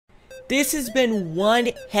This has been one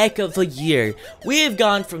heck of a year. We have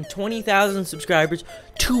gone from 20,000 subscribers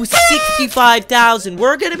to 65,000.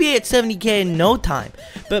 We're gonna be at 70K in no time.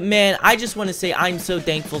 But man, I just want to say I'm so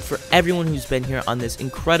thankful for everyone who's been here on this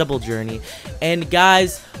incredible journey. And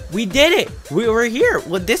guys, we did it. We were here.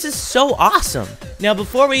 Well, this is so awesome. Now,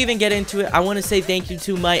 before we even get into it, I want to say thank you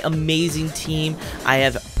to my amazing team. I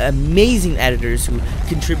have amazing editors who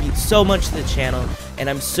contribute so much to the channel, and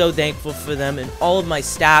I'm so thankful for them, and all of my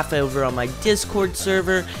staff over on my Discord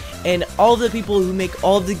server, and all the people who make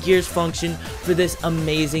all of the gears function for this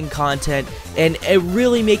amazing content, and it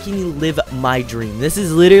really making me live my dream. This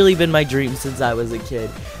has literally been my dream since I was a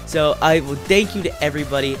kid. So I will thank you to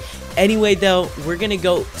everybody. Anyway, though, we're gonna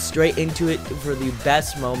go straight into it for the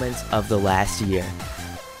best moments of the last year.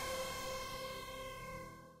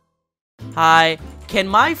 Hi, can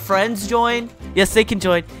my friends join? Yes, they can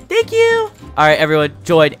join. Thank you. All right, everyone,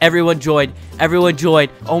 join. Everyone join. Everyone join.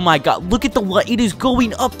 Oh my God, look at the light. It is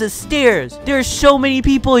going up the stairs. There's so many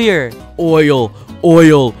people here. Oil,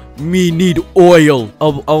 oil. Me need oil.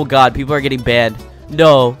 Oh God, people are getting banned.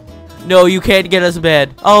 No. No, you can't get us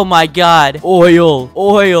banned. Oh my God. Oil.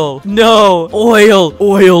 Oil. No. Oil.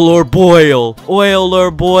 Oil or boil. Oil or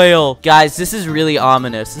boil. Guys, this is really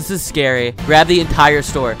ominous. This is scary. Grab the entire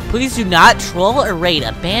store. Please do not troll or raid.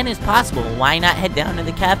 A ban is possible. Why not head down to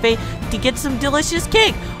the cafe to get some delicious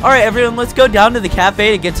cake? Alright, everyone, let's go down to the cafe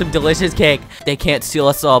to get some delicious cake. They can't steal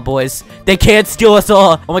us all, boys. They can't steal us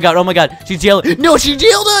all. Oh my God. Oh my God. She jailed. No, she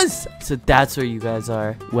jailed us. So that's where you guys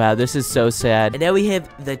are. Wow, this is so sad. And now we have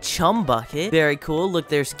the chum bucket. Very cool. Look,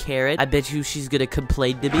 there's Carrot. I bet you she's gonna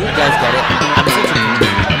complain to me. You guys get it?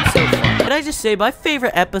 I'm so fun. Can I just say, my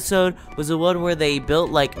favorite episode was the one where they built,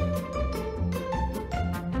 like,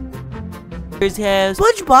 here's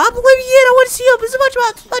SpongeBob. Where are you at? I want to see him.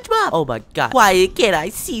 SpongeBob. SpongeBob. Oh my God. Why can't I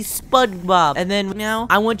see SpongeBob? And then now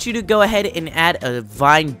I want you to go ahead and add a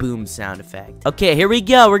vine boom sound effect. Okay, here we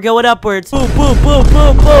go. We're going upwards. Boom, boom, boom,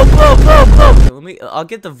 boom, boom, boom, boom, boom. I'll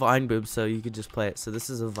get the vine boom so you can just play it. So this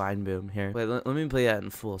is a vine boom here. Wait, let me play that in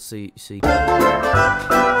full so you.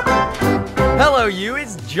 Hello you,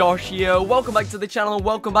 it's Josh here. Welcome back to the channel and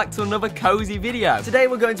welcome back to another Kosii video. Today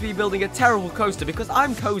we're going to be building a terrible coaster because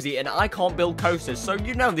I'm Kosii and I can't build coasters, so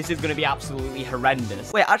you know this is going to be absolutely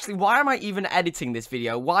horrendous. Wait, actually, why am I even editing this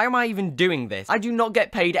video? Why am I even doing this? I do not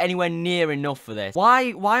get paid anywhere near enough for this.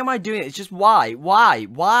 Why am I doing it? It's just why? Right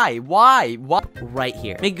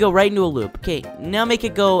here. Make it go right into a loop. Okay, now make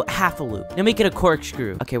it go half a loop. Now make it a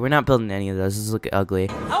corkscrew. Okay, we're not building any of those. This is looking ugly.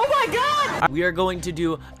 Oh my God! We are going to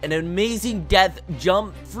do an amazing death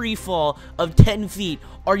jump free fall of 10 feet.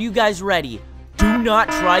 Are you guys ready? Do not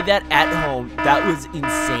try that at home. That was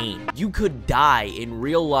insane. You could die in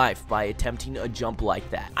real life by attempting a jump like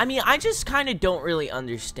that. I mean, I just kind of don't really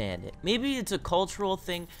understand it. Maybe it's a cultural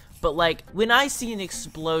thing, but like when I see an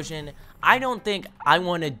explosion, I don't think I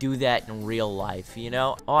want to do that in real life, you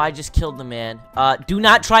know? Oh, I just killed the man. Do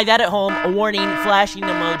not try that at home. A warning, flashing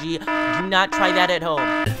emoji. Do not try that at home.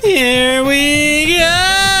 Here we go!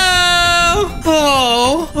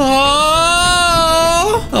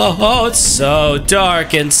 Oh, it's so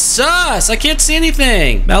dark and sus. I can't see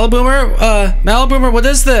anything. Maliboomer, what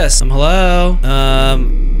is this? Hello?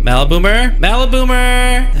 Maliboomer?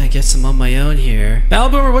 I guess I'm on my own here.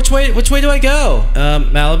 Maliboomer, which way do I go?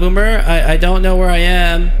 Maliboomer, I don't know where I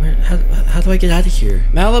am. How do I get out of here?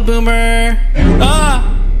 Maliboomer!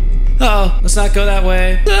 Ah! Oh, let's not go that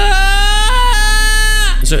way.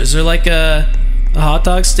 Ah! Is there like a hot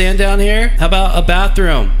dog stand down here? How about a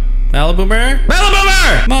bathroom? Maliboomer?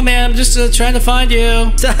 Maliboomer! Come on, man. I'm just trying to find you.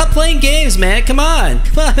 Stop playing games, man. Come on.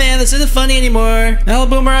 Come on, man. This isn't funny anymore.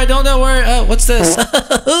 Maliboomer, I don't know where... Oh, what's this?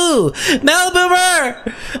 Ooh,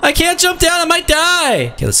 Maliboomer! I can't jump down. I might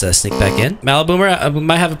die. Okay, let's sneak back in. Maliboomer, I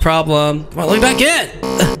might have a problem. Come on, let me back in.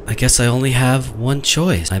 I guess I only have one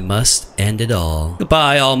choice. I must end it all.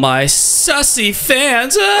 Goodbye, all my sussy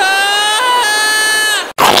fans. Ah!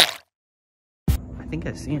 I think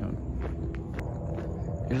I see him.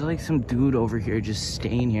 There's like some dude over here just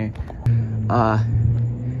staying here.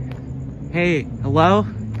 Hey, hello?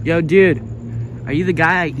 Yo, dude. Are you the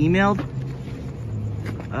guy I emailed?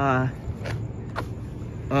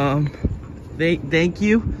 Thank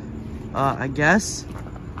you. I guess.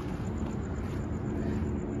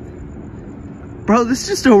 Bro, this is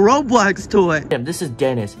just a Roblox toy. This is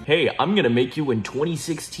Dennis. Hey, I'm gonna make you in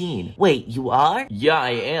 2016. Wait, you are? Yeah, I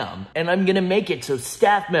am. And I'm gonna make it so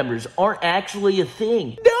staff members aren't actually a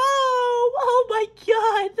thing. No! Oh my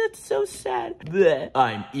God, that's so sad. Blech.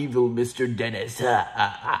 I'm evil Mr. Dennis.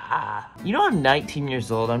 You know I'm 19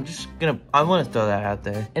 years old. I want to throw that out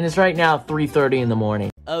there. And it's right now 3:30 in the morning.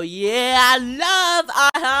 Oh yeah, I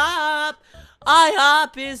love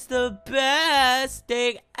IHOP is the best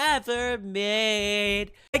thing ever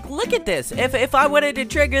made. Like, look at this. If I wanted to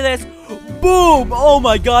trigger this, boom! Oh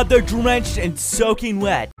my god, they're drenched and soaking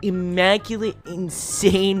wet. Immaculate,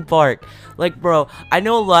 insane park. Like, bro, I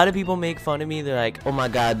know a lot of people make fun of me. They're like, oh my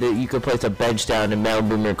god, you could place a bench down in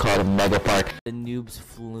Maliboomer called a mega park. The noobs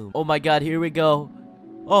flume. Oh my god, here we go.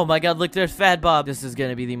 Oh my god, look, there's Fat Bob. This is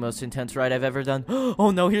gonna be the most intense ride I've ever done.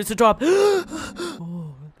 Oh no, here's the drop.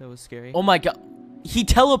 Oh, that was scary. Oh my god. He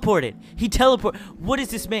teleported. What is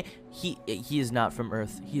this man? He is not from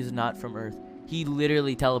Earth. He is not from Earth. He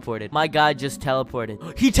literally teleported. My god just teleported.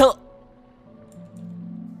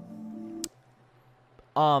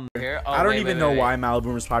 I don't even know why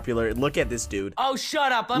Maliboomer is popular. Look at this dude. Oh,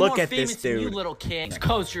 shut up. I'm Look more at famous this than you dude. little kid. This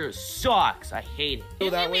coaster sucks. I hate it. Go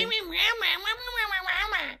that way. That's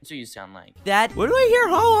what you sound like. That. What do I hear?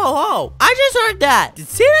 Ho, ho, ho. I just heard that. Did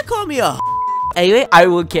Santa call me a Anyway, I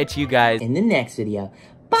will catch you guys in the next video.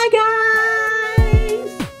 Bye, guys.